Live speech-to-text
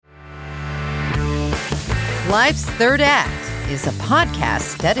Life's Third Act is a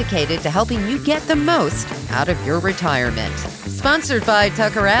podcast dedicated to helping you get the most out of your retirement. Sponsored by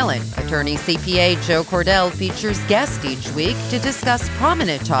Tucker Allen, attorney CPA Joe Cordell features guests each week to discuss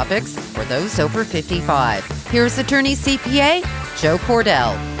prominent topics for those over 55. Here's attorney CPA Joe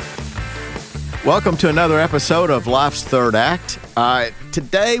Cordell. Welcome to another episode of Life's Third Act.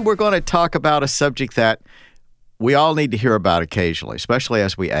 Today we're going to talk about a subject that we all need to hear about occasionally, especially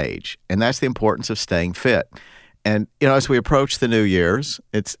as we age, and that's the importance of staying fit. And, you know, as we approach the New Year's,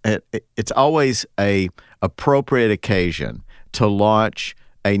 it's always a appropriate occasion to launch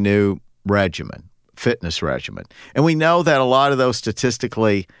a new regimen, fitness regimen. And we know that a lot of those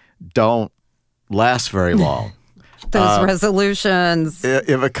statistically don't last very long. Those resolutions.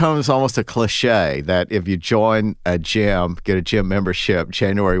 It becomes almost a cliche that if you join a gym, get a gym membership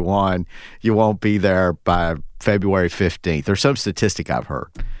January 1, you won't be there by February 15th. There's some statistic I've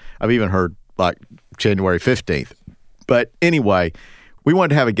heard. I've even heard like January 15th. But anyway, we wanted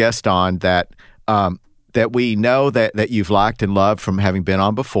to have a guest on that we know that you've liked and loved from having been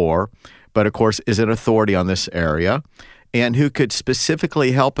on before, but of course is an authority on this area, and who could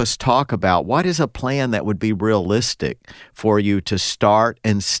specifically help us talk about what is a plan that would be realistic for you to start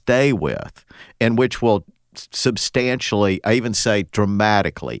and stay with, and which will substantially, I even say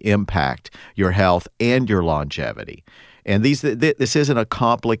dramatically, impact your health and your longevity. And this isn't a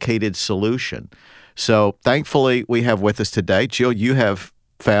complicated solution. So thankfully, we have with us today, Jill, you have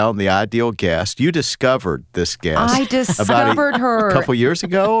found the ideal guest. You discovered this guest. I discovered her a couple years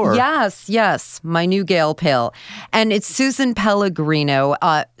ago? Or? Yes. My new gal pal. And it's Susan Pellegrino.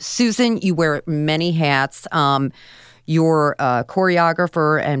 Susan, you wear many hats. You're a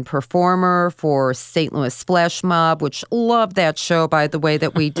choreographer and performer for St. Louis Splash Mob, which loved that show, by the way,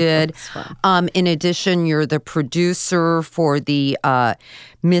 that we did. In addition, you're the producer for the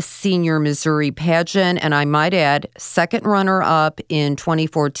Miss Senior Missouri pageant, and I might add, second runner-up in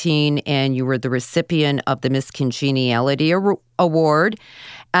 2014, and you were the recipient of the Miss Congeniality Award.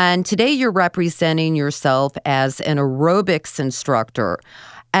 And today you're representing yourself as an aerobics instructor.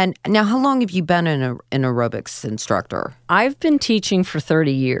 And now, how long have you been an aerobics instructor? I've been teaching for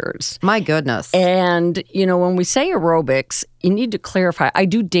 30 years. My goodness. And, you know, when we say aerobics, you need to clarify. I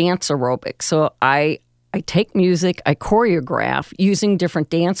do dance aerobics. So I take music, I choreograph using different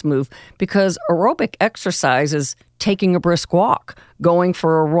dance moves, because aerobic exercise is taking a brisk walk, going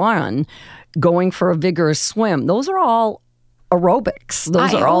for a run, going for a vigorous swim. Those are all aerobics.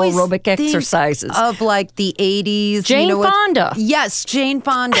 Those are all aerobic exercises. Of like the 80s. Jane Fonda. Yes, Jane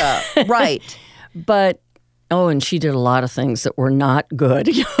Fonda. Right. But, and she did a lot of things that were not good.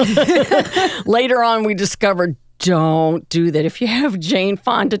 Later on, we discovered, don't do that. If you have Jane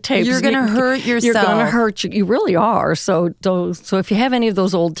Fonda tapes, you're going to hurt yourself. You're going to hurt you. You really are. So if you have any of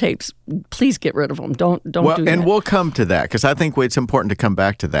those old tapes, please get rid of them. Don't do that. And we'll come to that, because I think it's important to come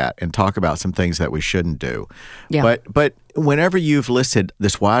back to that and talk about some things that we shouldn't do. Yeah. But whenever you've listed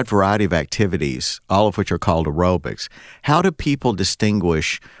this wide variety of activities, all of which are called aerobics, how do people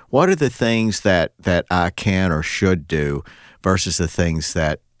distinguish what are the things that I can or should do versus the things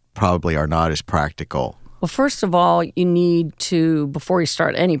that probably are not as practical? Well, first of all, you need to, before you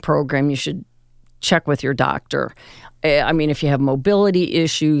start any program, you should check with your doctor. I mean, if you have mobility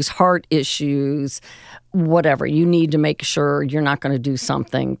issues, heart issues, whatever, you need to make sure you're not going to do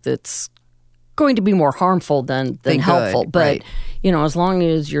something that's going to be more harmful than helpful. But, right. You know, as long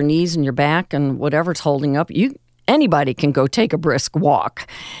as your knees and your back and whatever's holding up, anybody can go take a brisk walk,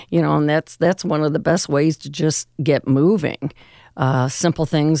 you know, and that's one of the best ways to just get moving. Simple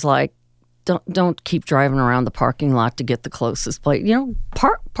things like, Don't keep driving around the parking lot to get the closest place. You know,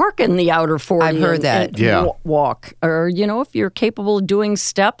 park in the outer 40. I've heard that. And walk. Or, you know, if you're capable of doing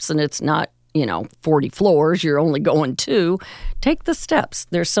steps and it's not, 40 floors, you're only going 2, take the steps.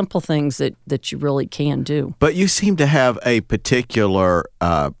 There's simple things that you really can do. But you seem to have a particular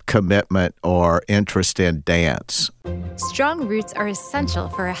commitment or interest in dance. Strong roots are essential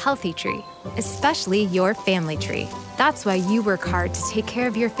for a healthy tree, especially your family tree. That's why you work hard to take care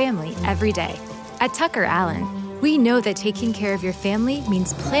of your family every day. At Tucker Allen, we know that taking care of your family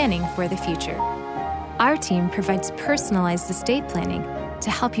means planning for the future. Our team provides personalized estate planning to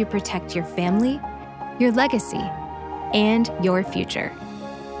help you protect your family, your legacy, and your future.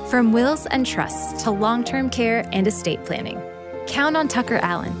 From wills and trusts to long-term care and estate planning, count on Tucker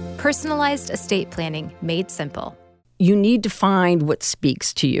Allen. Personalized estate planning made simple. You need to find what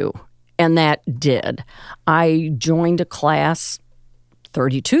speaks to you, and that did. I joined a class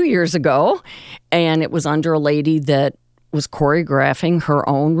 32 years ago, and it was under a lady that was choreographing her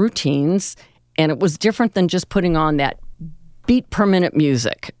own routines, and it was different than just putting on that beat per minute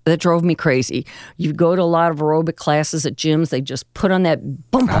music. That drove me crazy. You go to a lot of aerobic classes at gyms, they just put on that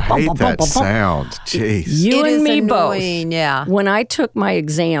boom, I boom, boom, hate boom, that boom, boom. sound. Jeez. You It and is me annoying, both. yeah. When I took my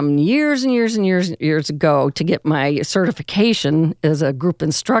exam years and years ago to get my certification as a group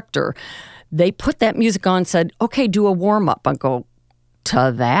instructor, they put that music on and said, okay, do a warm-up. I go,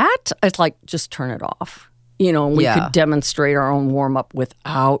 to that? It's like, just turn it off. You know, and we Yeah. could demonstrate our own warm-up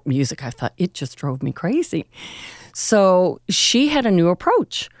without music. I thought, it just drove me crazy. So she had a new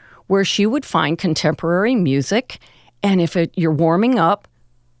approach where she would find contemporary music, and if you're warming up,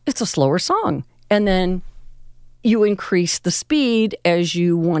 it's a slower song. And then you increase the speed as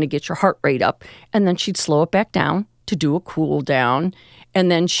you want to get your heart rate up. And then she'd slow it back down to do a cool down. And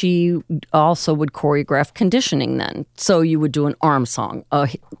then she also would choreograph conditioning then. So you would do an arm song, a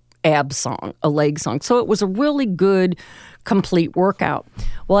ab song, a leg song. So it was a really good, complete workout.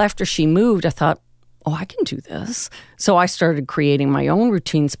 Well, after she moved, I thought, oh, I can do this. So I started creating my own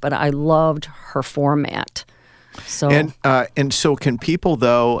routines, but I loved her format. So And so can people,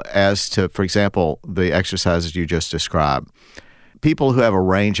 though, as to, for example, the exercises you just described, people who have a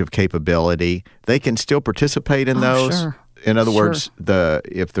range of capability, they can still participate in those? sure. In other Sure. words,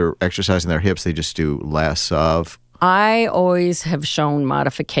 if they're exercising their hips, they just do less of? I always have shown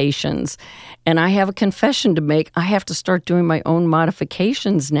modifications, and I have a confession to make. I have to start doing my own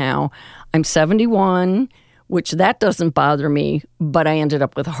modifications now. I'm 71, which that doesn't bother me, but I ended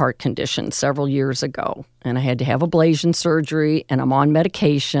up with a heart condition several years ago, and I had to have ablation surgery, and I'm on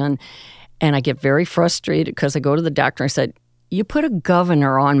medication, and I get very frustrated because I go to the doctor and I said, you put a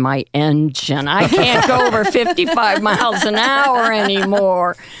governor on my engine. I can't go over 55 miles an hour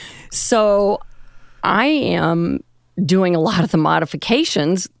anymore. So I am doing a lot of the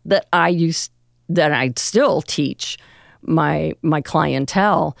modifications that I still teach my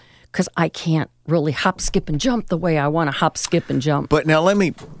clientele because I can't really hop, skip, and jump the way I want to hop, skip, and jump. But now let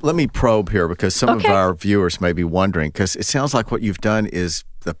me probe here because some of Okay. our viewers may be wondering, because it sounds like what you've done is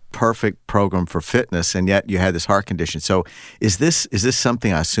the perfect program for fitness, and yet you had this heart condition. So is this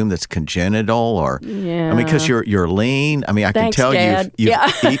something, I assume, that's congenital, or I mean, because you're lean. I mean, I Thanks, can tell Dad. you've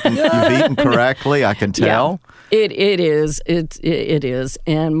Yeah. eaten correctly. I can tell. Yeah, it is. It is.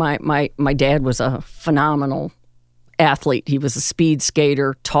 And my dad was a phenomenal athlete. He was a speed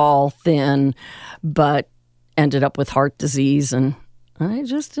skater, tall, thin, but ended up with heart disease, and I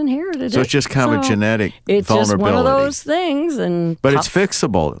just inherited it. So it's just kind of a genetic It's vulnerability. just one of those things, But it's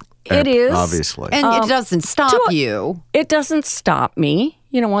fixable. It is. Obviously. And it doesn't stop you. It doesn't stop me.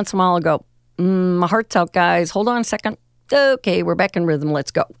 You know, once in a while I'll go, my heart's out, guys. Hold on a second. Okay, we're back in rhythm. Let's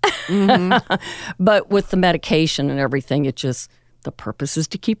go. But with the medication and everything, the purpose is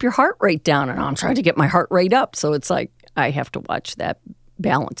to keep your heart rate down. And I'm trying to get my heart rate up. So it's like I have to watch that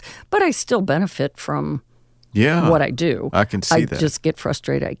balance. But I still benefit from what I do. I can see that. I just get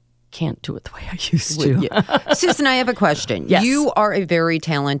frustrated. I can't do it the way I used to. Susan, I have a question. Yes. You are a very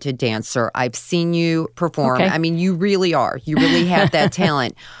talented dancer. I've seen you perform. Okay. I mean, you really are. You really have that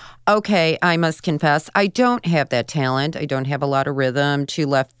talent. Okay, I must confess, I don't have that talent. I don't have a lot of rhythm, 2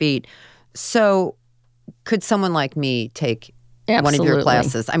 left feet. So could someone like me take one of your Absolutely.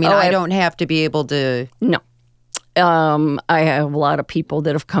 classes? I mean, I don't have to be able to... No. I have a lot of people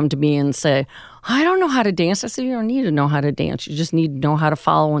that have come to me and say, I don't know how to dance. I said, you don't need to know how to dance. You just need to know how to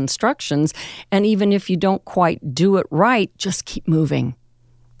follow instructions. And even if you don't quite do it right, just keep moving.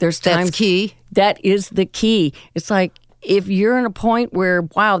 There's times That's key. That is the key. It's like if you're in a point where,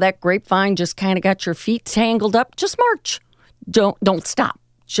 wow, that grapevine just kind of got your feet tangled up, just march. Don't stop.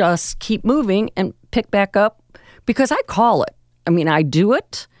 Just keep moving and pick back up because I call it. I mean, I do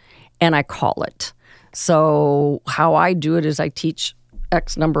it and I call it. So how I do it is I teach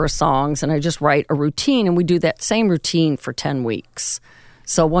X number of songs and I just write a routine, and we do that same routine for 10 weeks.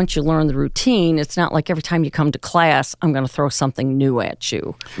 So once you learn the routine, it's not like every time you come to class, I'm going to throw something new at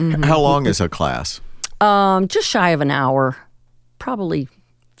you. How long is a class? Just shy of an hour, probably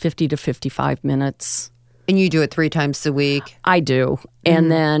 50 to 55 minutes. And you do it 3 times a week? I do. And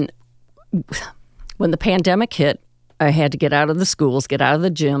then when the pandemic hit, I had to get out of the schools, get out of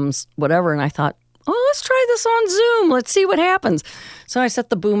the gyms, whatever. And I thought, oh, let's try this on Zoom. Let's see what happens. So I set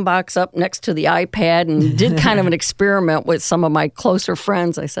the boombox up next to the iPad and did kind of an experiment with some of my closer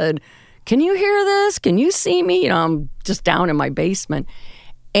friends. I said, can you hear this? Can you see me? You know, I'm just down in my basement.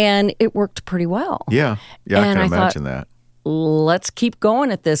 And it worked pretty well. Yeah, I And can I imagine thought, that. Let's keep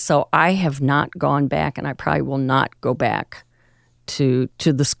going at this. So I have not gone back, and I probably will not go back to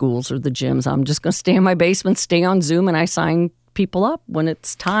the schools or the gyms. I'm just going to stay in my basement, stay on Zoom, and I sign people up when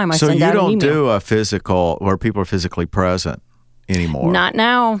it's time. I So send you out an don't email. do a physical where people are physically present anymore? Not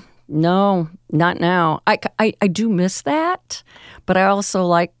now. No. Not now. I do miss that, but I also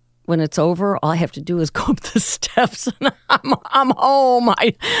like when it's over, all I have to do is go up the steps and I'm home.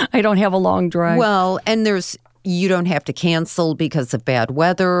 I don't have a long drive. Well, and you don't have to cancel because of bad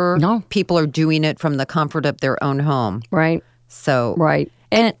weather. No. People are doing it from the comfort of their own home. Right. So Right.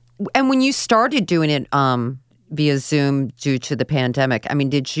 And when you started doing it via Zoom due to the pandemic, I mean,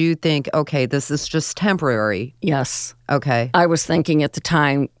 did you think, okay, this is just temporary? Yes. Okay. I was thinking at the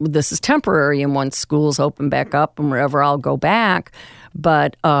time, this is temporary, and once schools open back up and wherever, I'll go back.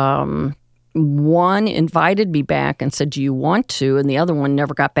 But one invited me back and said, do you want to? And the other one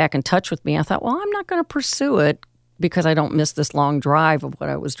never got back in touch with me. I thought, well, I'm not going to pursue it because I don't miss this long drive of what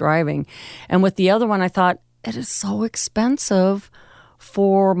I was driving. And with the other one, I thought, it is so expensive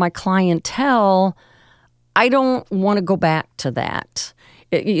for my clientele. I don't want to go back to that.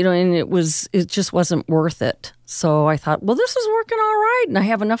 And it just wasn't worth it. So I thought, well, this is working all right. And I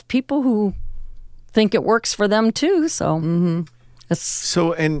have enough people who think it works for them too. So,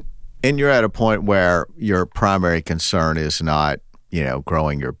 So, and you're at a point where your primary concern is not,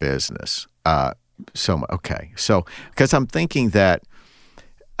 growing your business. Okay. So, because I'm thinking that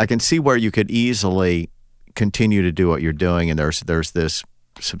I can see where you could easily continue to do what you're doing, and there's this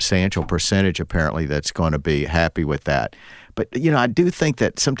substantial percentage apparently that's going to be happy with that. But I do think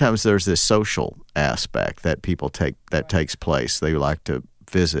that sometimes there's this social aspect that takes place. They like to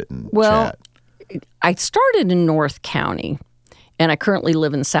visit and chat. I started in North County, and I currently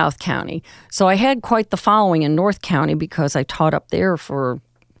live in South County. So I had quite the following in North County because I taught up there for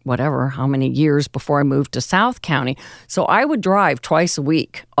how many years before I moved to South County. So I would drive twice a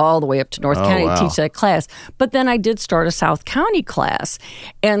week all the way up to North County to teach that class. But then I did start a South County class.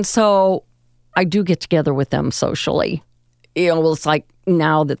 And so I do get together with them socially. It's like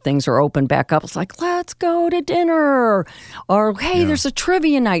now that things are open back up, it's like, let's go to dinner. Or, hey, there's a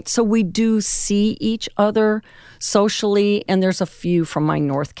trivia night. So we do see each other socially. And there's a few from my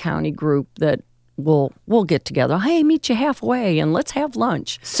North County group that we'll get together. Hey, meet you halfway and let's have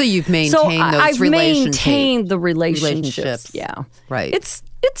lunch. So you've maintained those relationships. I've maintained the relationships. Yeah. Right. It's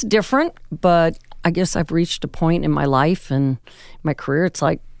different, but I guess I've reached a point in my life and my career. It's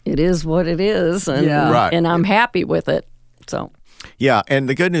like, it is what it is. And, and I'm happy with it. So. Yeah, and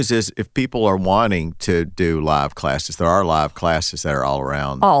the good news is if people are wanting to do live classes, there are live classes that are all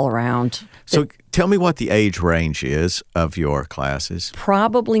around. All around. So tell me what the age range is of your classes.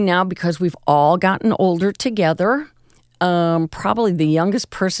 Probably now, because we've all gotten older together, probably the youngest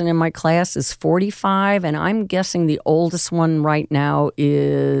person in my class is 45, and I'm guessing the oldest one right now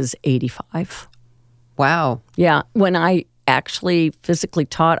is 85. Wow. Yeah. When I actually physically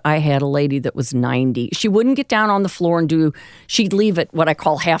taught, I had a lady that was 90. She wouldn't get down on the floor and she'd leave at what I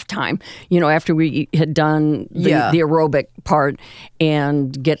call halftime, after we had done the aerobic part,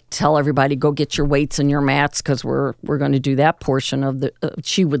 and tell everybody, go get your weights and your mats because we're going to do that portion of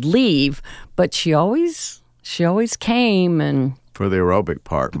she would leave, but she always came and for the aerobic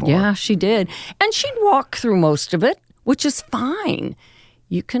part more. Yeah, she did. And she'd walk through most of it, which is fine.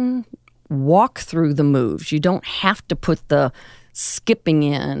 You can walk through the moves. You don't have to put the skipping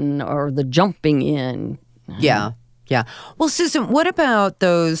in or the jumping in. Yeah. Well, Susan, what about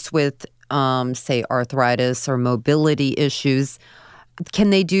those with, say, arthritis or mobility issues? Can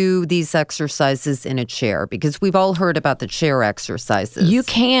they do these exercises in a chair? Because we've all heard about the chair exercises. You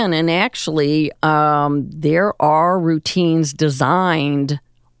can, and actually, there are routines designed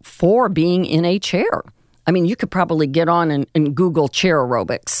for being in a chair. I mean, you could probably get on and Google chair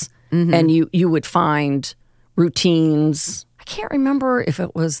aerobics. Mm-hmm. And you would find routines. I can't remember if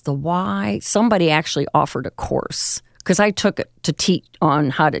it was the Y. Somebody actually offered a course because I took it to teach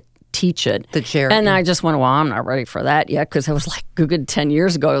on how to teach it. The chair. And I just went, well, I'm not ready for that yet because it was like a good 10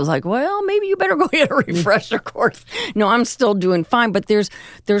 years ago. I was like, well, maybe you better go get a refresher course. No, I'm still doing fine. But there's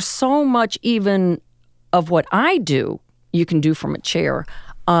so much even of what I do you can do from a chair.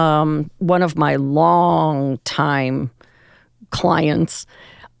 One of my long time clients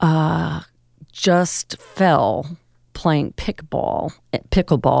just fell playing pickleball.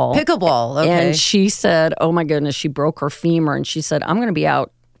 Pickleball, okay. And she said, oh my goodness, she broke her femur, and she said, I'm going to be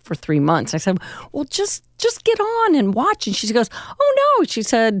out for 3 months. I said, well, just get on and watch. And she goes, oh no. She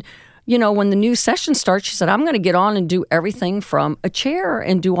said, when the new session starts, she said, I'm going to get on and do everything from a chair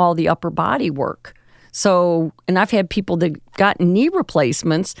and do all the upper body work. So, and I've had people that got knee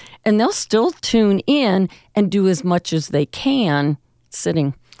replacements, and they'll still tune in and do as much as they can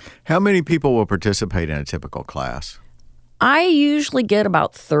sitting. How many people will participate in a typical class? I usually get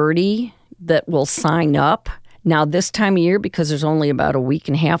about 30 that will sign up. Now, this time of year, because there's only about a week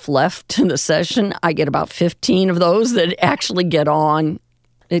and a half left in the session, I get about 15 of those that actually get on.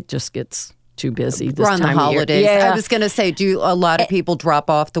 It just gets too busy this Around the time of year. holidays. Yeah. I was going to say, do a lot of people drop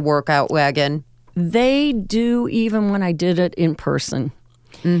off the workout wagon? They do, even when I did it in person.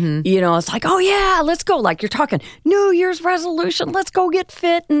 You know, it's like, oh, yeah, let's go. Like you're talking New Year's resolution. Let's go get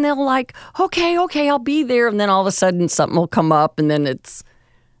fit. And they'll like, okay, I'll be there. And then all of a sudden something will come up and then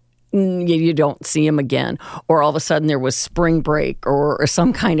you don't see them again. Or all of a sudden there was spring break or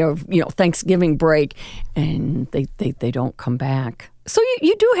some kind of, Thanksgiving break and they don't come back. So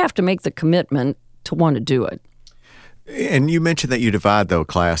you do have to make the commitment to want to do it. And you mentioned that you divide those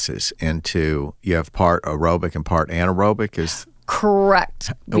classes into, you have part aerobic and part anaerobic.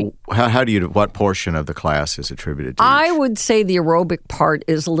 Correct. What portion of the class is attributed to I each? would say the aerobic part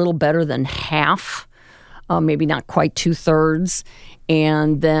is a little better than half, maybe not quite 2/3.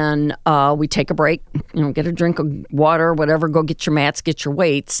 And then we take a break, get a drink of water, whatever, go get your mats, get your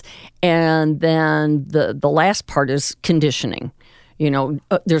weights. And then the last part is conditioning.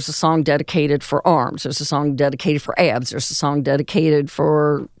 There's a song dedicated for arms. There's a song dedicated for abs. There's a song dedicated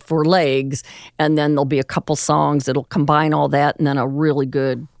for legs. And then there'll be a couple songs that'll combine all that and then a really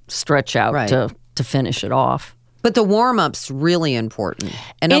good stretch out to finish it off. But the warm-up's really important.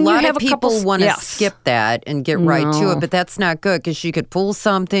 And a you lot have of a couple- people want to yes. skip that and get right to it, but that's not good because you could pull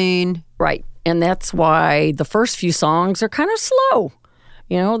something. Right. And that's why the first few songs are kind of slow.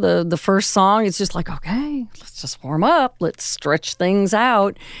 The first song is just like, okay, let's just warm up. Let's stretch things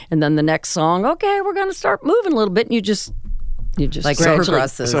out. And then the next song, okay, we're going to start moving a little bit. And you just Like gradually-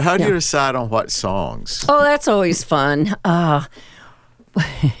 progressive. So how do you decide on what songs? Oh, that's always fun.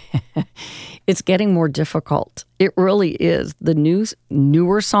 It's getting more difficult. It really is. The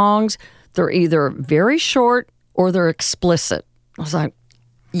newer songs, they're either very short or they're explicit. I was like,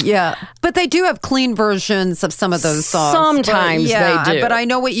 Yeah, but they do have clean versions of some of those songs. Sometimes But, they do. But I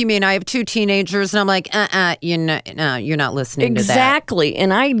know what you mean. I have 2 teenagers, and I'm like, you're not listening to that. exactly.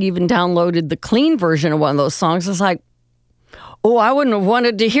 And I even downloaded the clean version of one of those songs. I was like, oh, I wouldn't have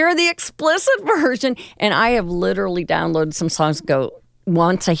wanted to hear the explicit version. And I have literally downloaded some songs and go,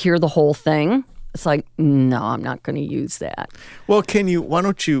 once I hear the whole thing, it's like, no, I'm not going to use that. Well, why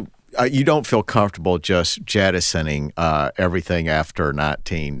don't you, you don't feel comfortable just jettisoning everything after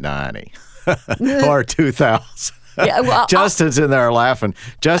 1990 or 2000. Yeah, well, Justin's in there laughing.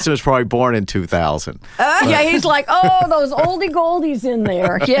 Justin was probably born in 2000. Yeah, he's like, oh, those oldie goldies in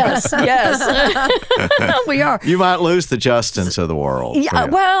there. Yes. We are. You might lose the Justins of the world. Yeah,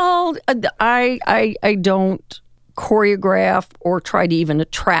 well, I don't choreograph or try to even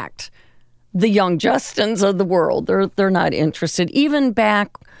attract the young Justins of the world. They're not interested. Even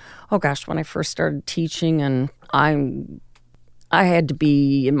back, when I first started teaching, and I had to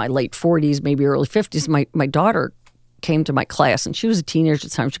be in my late 40s, maybe early 50s. My daughter came to my class, and she was a teenager at the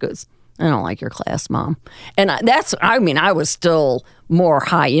time. She goes, I don't like your class, Mom. And I was still more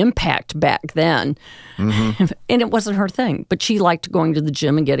high impact back then. Mm-hmm. And it wasn't her thing. But she liked going to the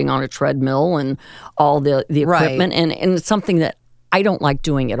gym and getting on a treadmill and all the equipment. And it's something that I don't like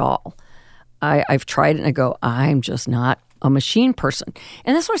doing at all. I've tried it, and I go, I'm just not a machine person.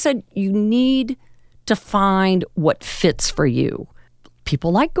 And that's why I said you need to find what fits for you.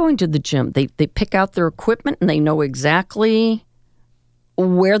 People like going to the gym. They pick out their equipment, and they know exactly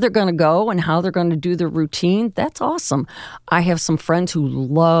where they're going to go and how they're going to do their routine. That's awesome. I have some friends who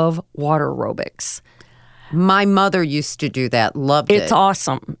love water aerobics. My mother used to do that. Loved it. It's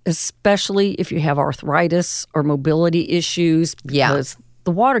awesome, especially if you have arthritis or mobility issues. Yeah. Because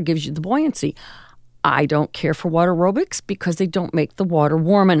the water gives you the buoyancy. I don't care for water aerobics because they don't make the water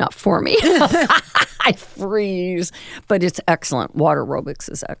warm enough for me. I freeze. But it's excellent. Water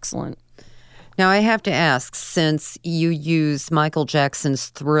aerobics is excellent. Now, I have to ask, since you use Michael Jackson's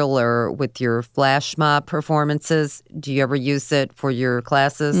Thriller with your flash mob performances, do you ever use it for your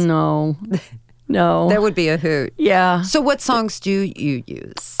classes? No. That would be a hoot. Yeah. So what songs do you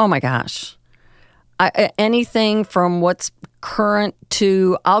use? Oh, my gosh. Anything from what's current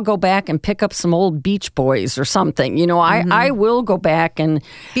to I'll go back and pick up some old Beach Boys or something. I will go back and...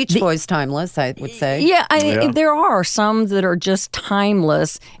 Beach Boys timeless, I would say. Yeah, there are some that are just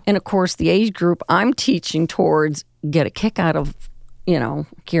timeless. And, of course, the age group I'm teaching towards get a kick out of,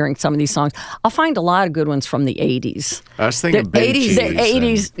 hearing some of these songs. I'll find a lot of good ones from the 80s. I was thinking The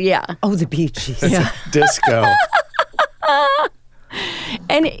 80s, yeah. Oh, the Bee Gees. Disco.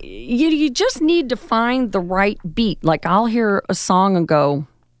 And you just need to find the right beat. Like I'll hear a song and go,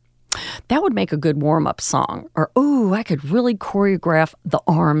 that would make a good warm-up song. Or, ooh, I could really choreograph the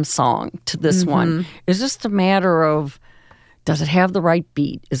arm song to this one. It's just a matter of, does it have the right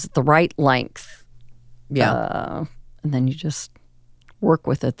beat? Is it the right length? Yeah. And then you just work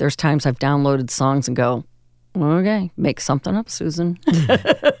with it. There's times I've downloaded songs and go, okay, make something up, Susan.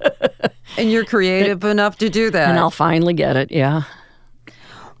 And you're creative enough to do that. And I'll finally get it, yeah.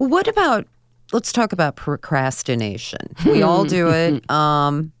 Well, what about, let's talk about procrastination. We all do it.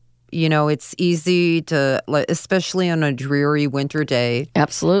 It's easy to, especially on a dreary winter day,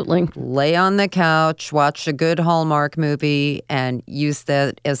 Absolutely. lay on the couch, watch a good Hallmark movie, and use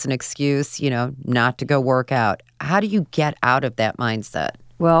that as an excuse, not to go work out. How do you get out of that mindset?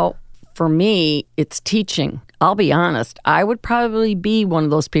 Well, for me, it's teaching. I'll be honest. I would probably be one of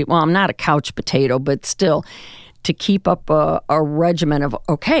those people. Well, I'm not a couch potato, but still, to keep up a regimen of,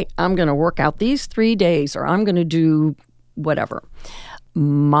 okay, I'm going to work out these 3 days, or I'm going to do whatever.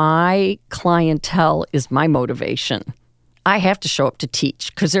 My clientele is my motivation. I have to show up to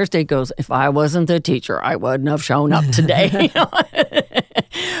teach, because there's day goes, if I wasn't the teacher, I wouldn't have shown up today.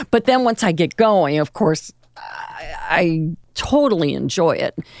 But then once I get going, of course, I totally enjoy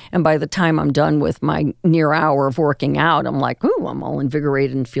it. And by the time I'm done with my near hour of working out, I'm like, ooh, I'm all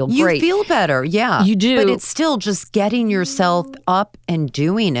invigorated and feel great. You feel better, yeah. You do. But it's still just getting yourself up and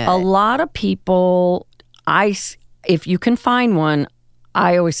doing it. A lot of people, if you can find one,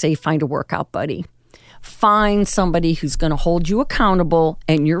 I always say find a workout buddy. Find somebody who's going to hold you accountable,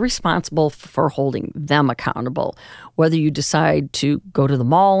 and you're responsible for holding them accountable. Whether you decide to go to the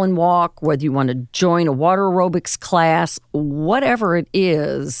mall and walk, whether you want to join a water aerobics class, whatever it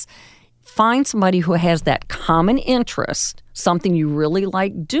is, find somebody who has that common interest, something you really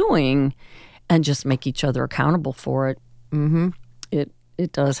like doing, and just make each other accountable for it. Mm-hmm.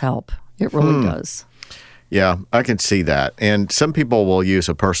 It does help. It really does. Yeah, I can see that. And some people will use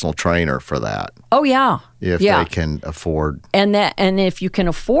a personal trainer for that. Oh, yeah. If they can afford. And if you can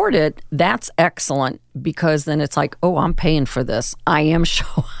afford it, that's excellent, because then it's like, oh, I'm paying for this. I am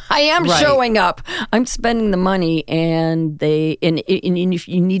showing up. I'm spending the money, and if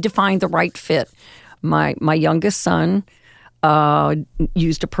you need to find the right fit. My youngest son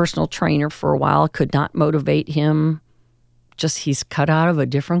used a personal trainer for a while, could not motivate him. Just he's cut out of a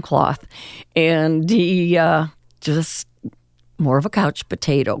different cloth, and he just more of a couch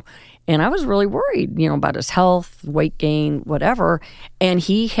potato. And I was really worried, about his health, weight gain, whatever. And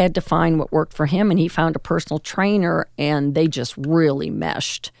he had to find what worked for him, and he found a personal trainer, and they just really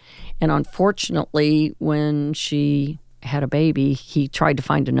meshed. And unfortunately, when she had a baby, he tried to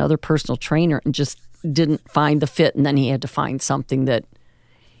find another personal trainer and just didn't find the fit, and then he had to find something that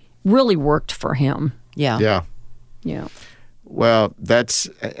really worked for him. Yeah. Well,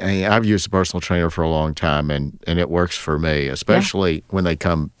 I've used a personal trainer for a long time, and it works for me, especially when they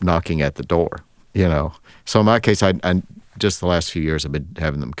come knocking at the door, So in my case, I just the last few years I've been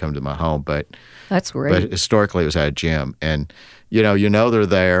having them come to my home, but that's great. But historically, it was at a gym, and they're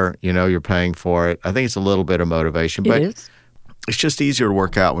there, you're paying for it. I think it's a little bit of motivation, but it is. It's just easier to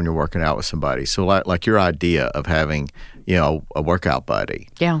work out when you're working out with somebody. So like your idea of having, a workout buddy,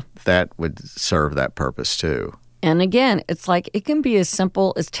 that would serve that purpose too. And again, it's like it can be as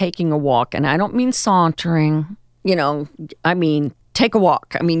simple as taking a walk. And I don't mean sauntering, I mean take a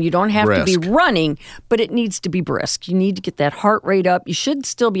walk. I mean, you don't have to be running, but it needs to be brisk. You need to get that heart rate up. You should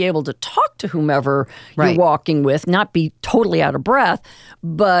still be able to talk to whomever you're walking with, not be totally out of breath,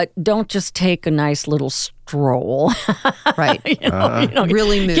 but don't just take a nice little stroll. Right.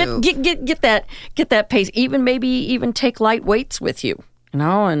 Really move. Get that pace. Maybe even take light weights with you,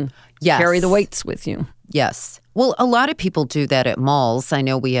 and carry the weights with you. Yes. Well, a lot of people do that at malls. I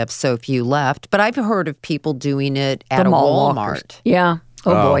know we have so few left, but I've heard of people doing it at a Walmart. Walkers. Yeah.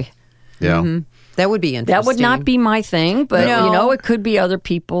 Oh, boy. Yeah. Mm-hmm. That would be interesting. That would not be my thing, but, it could be other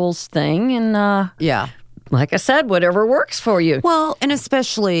people's thing. And, like I said, whatever works for you. Well, and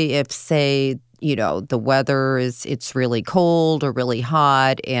especially if, say, the weather it's really cold or really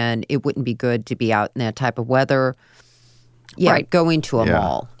hot, and it wouldn't be good to be out in that type of weather. Yeah, going to a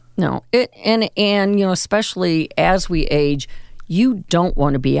mall. No, especially as we age, you don't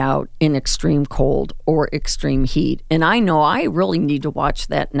want to be out in extreme cold or extreme heat. And I know I really need to watch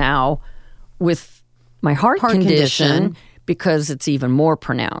that now with my heart condition because it's even more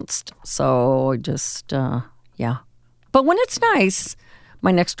pronounced. So just, But when it's nice,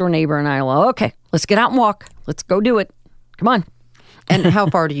 my next door neighbor and I will, okay, let's get out and walk. Let's go do it. Come on. And how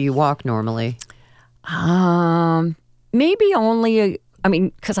far do you walk normally? Maybe only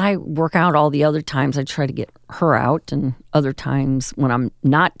because I work out all the other times, I try to get her out. And other times when I'm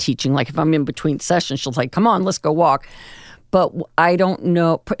not teaching, like if I'm in between sessions, she'll say, come on, let's go walk. But I don't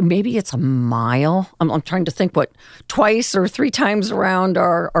know. Maybe it's a mile. I'm trying to think what twice or three times around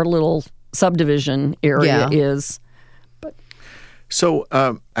our little subdivision area is. So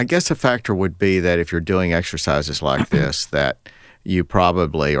I guess a factor would be that if you're doing exercises like this, that you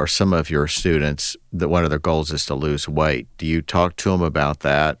probably, or some of your students, that one of their goals is to lose weight. Do you talk to them about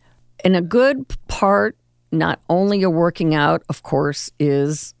that? And a good part, not only of working out, of course,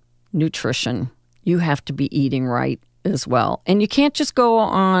 is nutrition. You have to be eating right as well. And you can't just go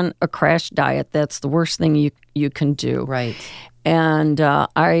on a crash diet. That's the worst thing you can do. Right. And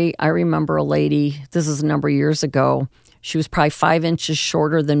I remember a lady, this is a number of years ago, she was probably 5 inches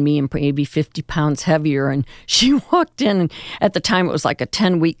shorter than me and maybe 50 pounds heavier. And she walked in, and at the time it was like a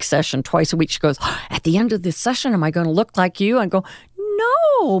 10-week session, twice a week. She goes, at the end of this session, am I going to look like you? I go,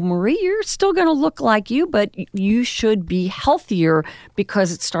 no, Marie, you're still going to look like you, but you should be healthier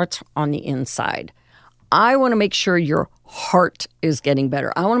because it starts on the inside. I want to make sure your heart is getting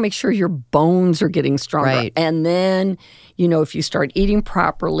better. I want to make sure your bones are getting stronger. Right. And then, if you start eating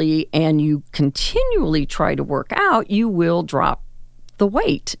properly and you continually try to work out, you will drop the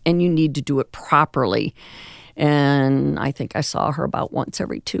weight, and you need to do it properly. And I think I saw her about once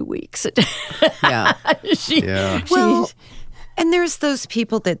every 2 weeks. Yeah. Yeah. Well, and there's those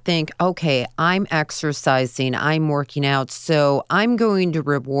people that think, okay, I'm exercising, I'm working out, so I'm going to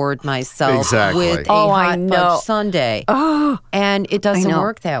reward myself Exactly. with a Oh, I hot know. fudge sundae. Oh, And it doesn't know.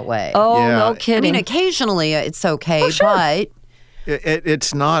 work that way. oh, Yeah. no I I kidding. mean, occasionally it's okay, sure. but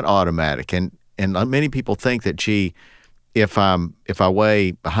It's not automatic, and many people think that, gee, if I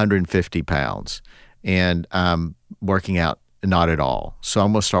weigh 150 pounds and I'm working out, not at all, so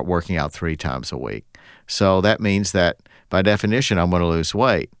I'm going to start working out 3 times a week. So that means that by definition I'm going to lose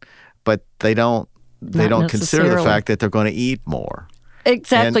weight, but they don't consider the necessarily. fact that they're going to eat more.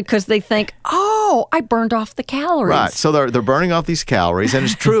 Exactly, because they think, oh, I burned off the calories. Right. So they're burning off these calories, and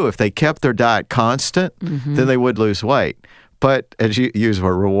it's true. If they kept their diet constant, then they would lose weight. But as you use the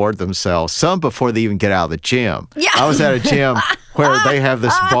word, reward themselves, some before they even get out of the gym. Yeah. I was at a gym where they have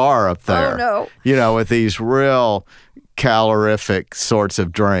this bar up there, no. With these real calorific sorts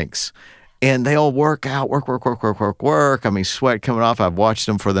of drinks. And they all work out, work. I mean, sweat coming off. I've watched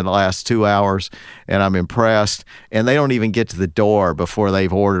them for the last 2 hours, and I'm impressed. And they don't even get to the door before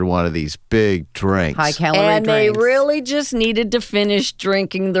they've ordered one of these big drinks. high calorie And they drinks. really just needed to finish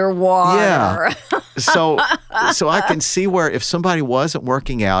drinking their water. Yeah. So I can see where if somebody wasn't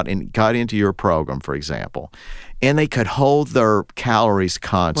working out and got into your program, for example, and they could hold their calories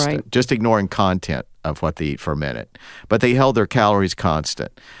constant, Right. just ignoring content of what they eat for a minute, but they held their calories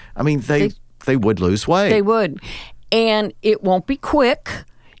constant. I mean, they would lose weight. They would. And it won't be quick.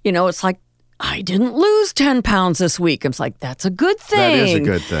 It's like, I didn't lose 10 pounds this week. It's like, that's a good thing. That is a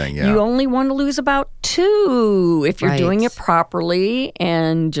good thing, yeah. You only want to lose about 2 if you're Right. doing it properly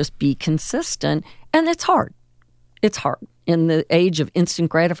and just be consistent. And it's hard. It's hard. In the age of instant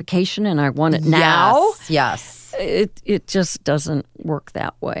gratification and I want it now, Yes. it just doesn't work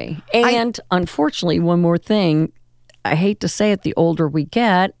that way. And unfortunately, one more thing, I hate to say it, the older we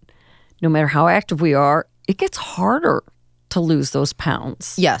get, no matter how active we are, it gets harder to lose those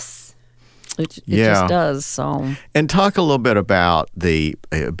pounds. Yes. It Yeah. just does. So And talk a little bit about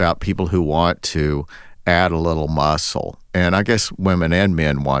people who want to add a little muscle. And I guess women and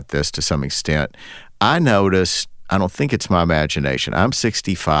men want this to some extent. I noticed, I don't think it's my imagination. I'm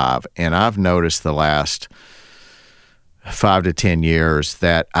 65, and I've noticed the last 5 to 10 years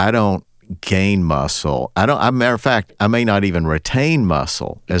that I don't gain muscle. As a matter of fact, I may not even retain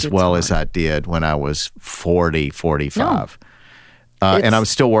muscle as well as I did when I was 40, 45. And I'm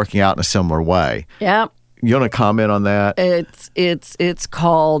still working out in a similar way. yeah, You want to comment on that? it's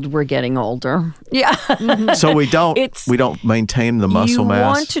called we're getting older. Yeah. So we don't It's- maintain the muscle you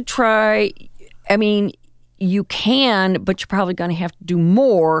mass. want to try, I mean, you can, but you're probably going to have to do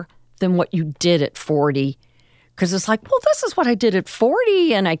more than what you did at 40. Because it's like, well, this is what I did at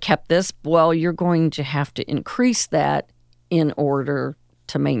 40 and I kept this. Well, you're going to have to increase that in order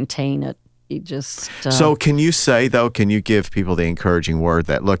to maintain it. You just So can you say, though, can you give people the encouraging word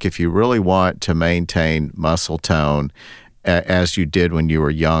that, look, if you really want to maintain muscle tone as you did when you were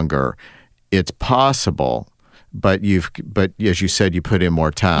younger, it's possible, but as you said, you put in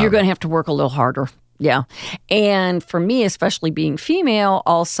more time. you're going to have to work a little harder. Yeah. And for me, especially being female,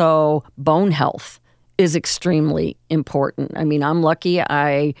 also bone health is extremely important. I mean, I'm lucky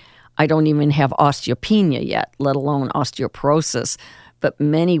I don't even have osteopenia yet, let alone osteoporosis. But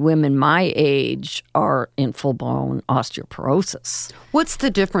many women my age are in full-blown osteoporosis. What's the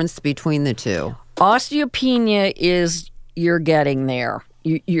difference between the two? Osteopenia is you're getting there.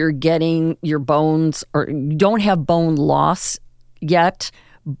 You're getting your bones, or you don't have bone loss yet,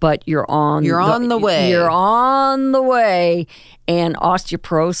 but you're on the way. You're on the way. And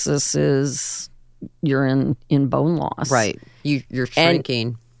osteoporosis is you're in bone loss. Right. You're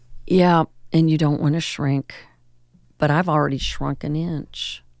shrinking. Yeah, and you don't want to shrink. But I've already shrunk an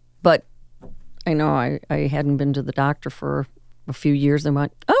inch. But I know I hadn't been to the doctor for a few years. They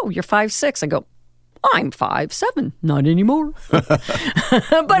went, "Oh, you're 5'6". I go, "I'm 5'7". Not anymore.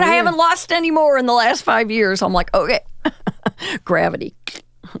 But I haven't lost any more in the last 5 years. I'm like, okay. Gravity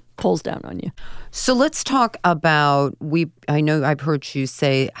pulls down on you. So let's talk about, I know I've heard you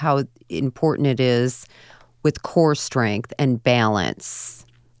say how important it is with core strength and balance.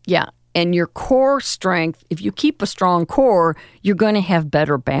 Yeah. And your core strength, if you keep a strong core, you're going to have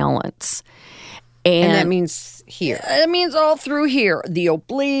better balance. And that means here. It means all through here. The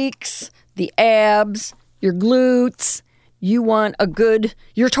obliques, the abs, your glutes. You want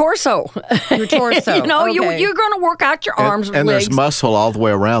your torso. Your torso. You know, okay. you're going to work out your arms and legs. There's muscle all the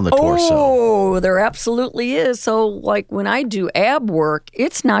way around the torso. Oh, there absolutely is. So, like when I do ab work,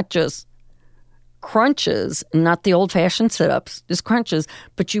 it's not just crunches, not the old-fashioned sit-ups, just crunches,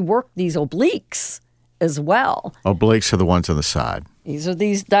 but you work these obliques as well. Obliques are the ones on the side. These are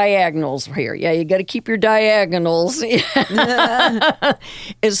these diagonals here. Yeah, you got to keep your diagonals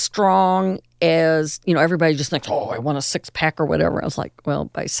as strong as, everybody just thinks, oh, I want a six-pack or whatever. I was like, well,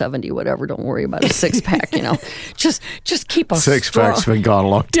 by 70, whatever, don't worry about a six-pack, Just keep a Six-pack's been gone a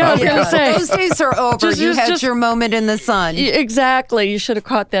long time ago. I was gonna say. Those days are over. You had your moment in the sun. Exactly. You should have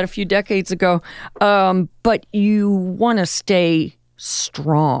caught that a few decades ago. But you want to stay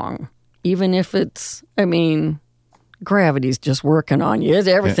strong, even if it's, gravity's just working on you.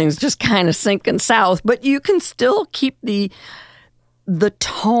 Everything's just kind of sinking south, but you can still keep the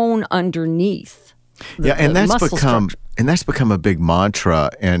tone underneath. And that's become a big mantra,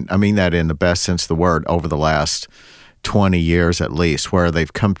 and I mean that in the best sense of the word, over the last 20 years at least, where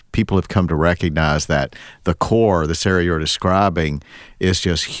people have come to recognize that the core, this area you're describing, is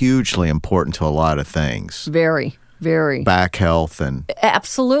just hugely important to a lot of things. Very, very. Back health and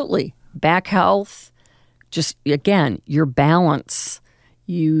absolutely. Back health. Just again, your balance.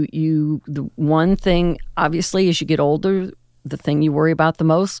 The one thing, obviously, as you get older, the thing you worry about the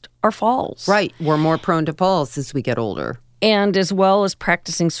most are falls. Right. We're more prone to falls as we get older. And as well as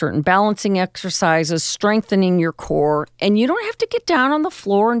practicing certain balancing exercises, strengthening your core. And you don't have to get down on the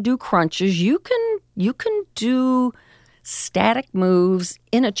floor and do crunches. You can do static moves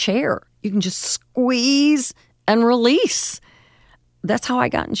in a chair. You can just squeeze and release. That's how I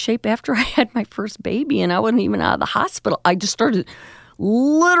got in shape after I had my first baby, and I wasn't even out of the hospital. I just started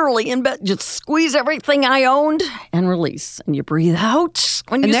literally in bed, just squeeze everything I owned and release. And you breathe out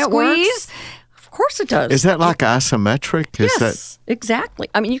when you squeeze. Works? Of course it does. Is that like isometric? Yes, exactly.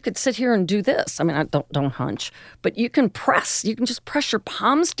 You could sit here and do this. I don't hunch, but you can press. You can just press your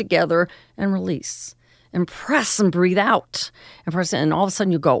palms together and release. And press and breathe out. And press, and all of a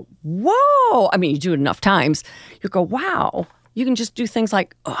sudden you go, whoa. You do it enough times. You go, wow. You can just do things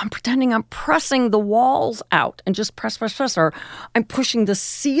like, oh, I'm pretending I'm pressing the walls out and just press, or I'm pushing the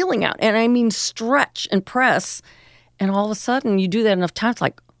ceiling out. And stretch and press. And all of a sudden you do that enough times,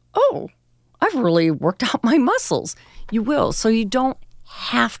 like, oh, I've really worked out my muscles. You will. So you don't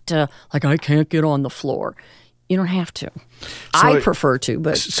have to, like, I can't get on the floor. You don't have to. I prefer to,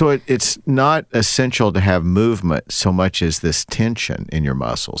 but... So it's not essential to have movement so much as this tension in your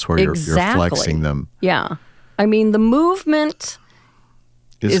muscles where you're flexing them. Yeah. The movement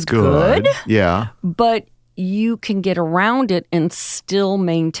is good. Yeah. But you can get around it and still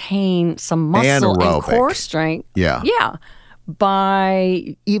maintain some muscle and core strength. Yeah. Yeah.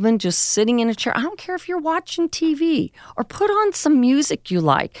 By even just sitting in a chair. I don't care if you're watching TV, or put on some music you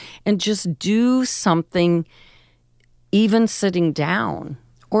like and just do something, even sitting down.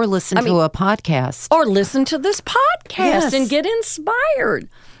 Or listen to a podcast. Or listen to this podcast and get inspired.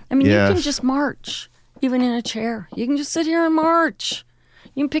 You Yes. can just march. Even in a chair. You can just sit here and march.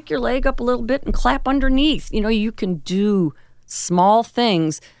 You can pick your leg up a little bit and clap underneath. You can do small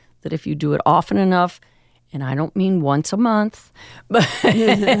things that if you do it often enough, and I don't mean once a month, but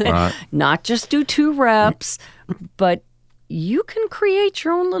Right. not just do 2 reps, but you can create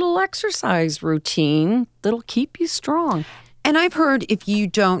your own little exercise routine that'll keep you strong. And I've heard if you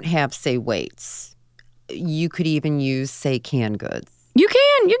don't have, say, weights, you could even use, say, canned goods. You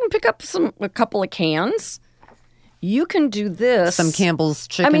can pick up a couple of cans. You can do this. Some Campbell's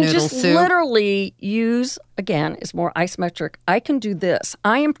chicken noodle just soup. literally use, again, it's more isometric. I can do this.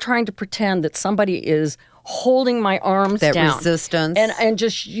 I am trying to pretend that somebody is holding my arms that down. Resistance. And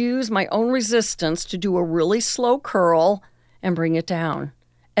just use my own resistance to do a really slow curl and bring it down.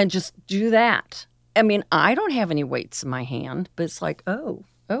 And just do that. I don't have any weights in my hand, but it's like, oh,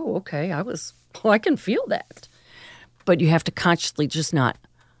 okay, I can feel that. But you have to consciously just not,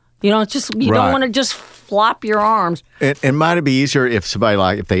 you don't want to just flop your arms. It might be easier if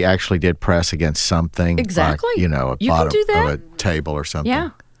somebody, if they actually did press against something. Exactly. Like, a You bottom can do that. of a table or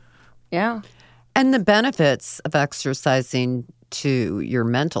something. Yeah. And the benefits of exercising to your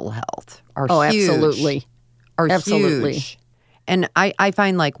mental health are Oh, huge. absolutely. Are Absolutely. huge. And I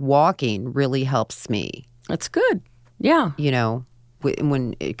find like walking really helps me, That's good. Yeah. you know,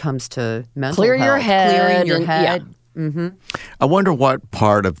 when it comes to mental Clear health. your head. Clearing your and- head. I wonder what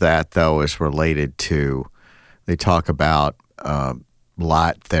part of that, though, is related to, they talk about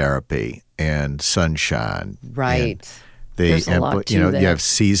light therapy and sunshine. Right. There's a lot to you that. have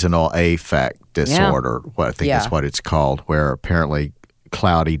seasonal affect disorder, what I think Yeah. is what it's called, where apparently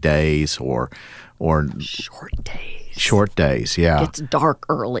cloudy days or Short days. yeah. It's dark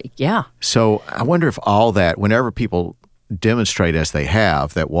early. Yeah. So I wonder if all that, whenever people demonstrate as they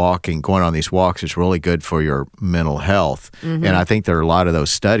have, that going on these walks is really good for your mental health. And I think there are a lot of those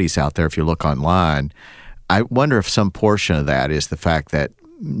studies out there if you look online. I wonder if some portion of that is the fact that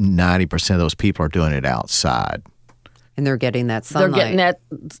 90% of those people are doing it outside. And they're getting that sunlight. They're getting that.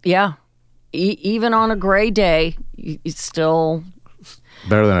 Yeah. Even on a gray day, it's still.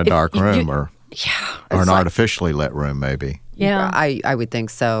 Better than a dark room or an like- artificially lit room, maybe. Yeah. I would think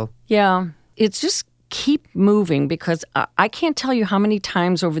so. Yeah. It's just keep moving because I can't tell you how many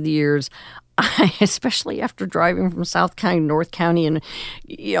times over the years, especially after driving from South County to North County and,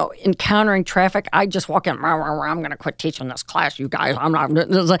 encountering traffic, I just walk in, I'm going to quit teaching this class, you guys. I'm not.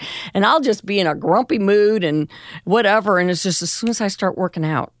 And I'll just be in a grumpy mood and whatever. And it's just as soon as I start working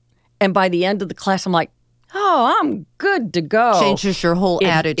out. And by the end of the class, I'm like, oh, I'm good to go. Changes your whole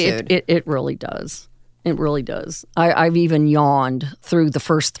attitude. It really does. It really does. I've even yawned through the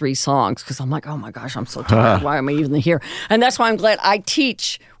first 3 songs because I'm like, oh my gosh, I'm so tired. Why am I even here? And that's why I'm glad I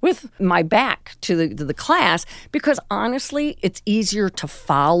teach with my back to the class because honestly, it's easier to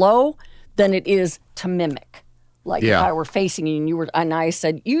follow than it is to mimic. Like if I were facing you and I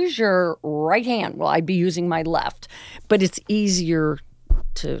said, use your right hand. Well, I'd be using my left. But it's easier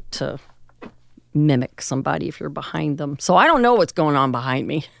to mimic somebody if you're behind them. So I don't know what's going on behind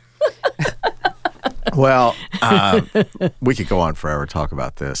me. Well, we could go on forever talk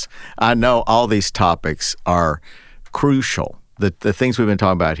about this. I know all these topics are crucial. The things we've been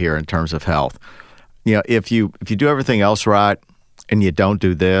talking about here in terms of health. If you do everything else right and you don't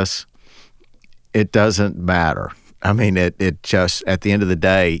do this, it doesn't matter. I mean, it just, at the end of the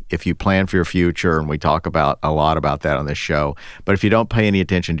day, if you plan for your future, and we talk about a lot about that on this show, but if you don't pay any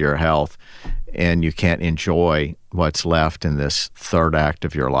attention to your health and you can't enjoy what's left in this third act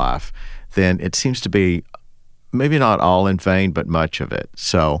of your life, then it seems to be maybe not all in vain, but much of it.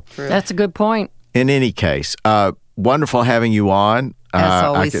 So That's a good point. in any case, wonderful having you on. As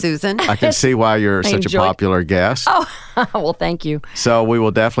always, Susan. I can see why you're such a enjoyed- popular guest. Well, thank you. So we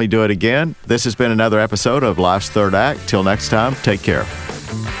will definitely do it again. This has been another episode of Life's Third Act. Till next time, take care.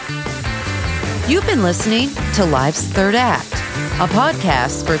 You've been listening to Life's Third Act, a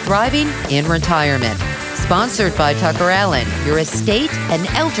podcast for thriving in retirement. Sponsored by Tucker Allen, your estate and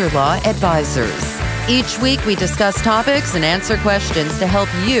elder law advisors. Each week, we discuss topics and answer questions to help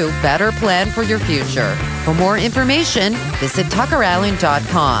you better plan for your future. For more information, visit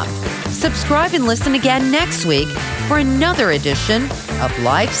tuckerallen.com. Subscribe and listen again next week for another edition of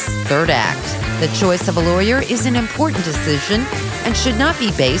Life's Third Act. The choice of a lawyer is an important decision and should not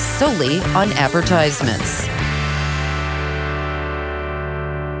be based solely on advertisements.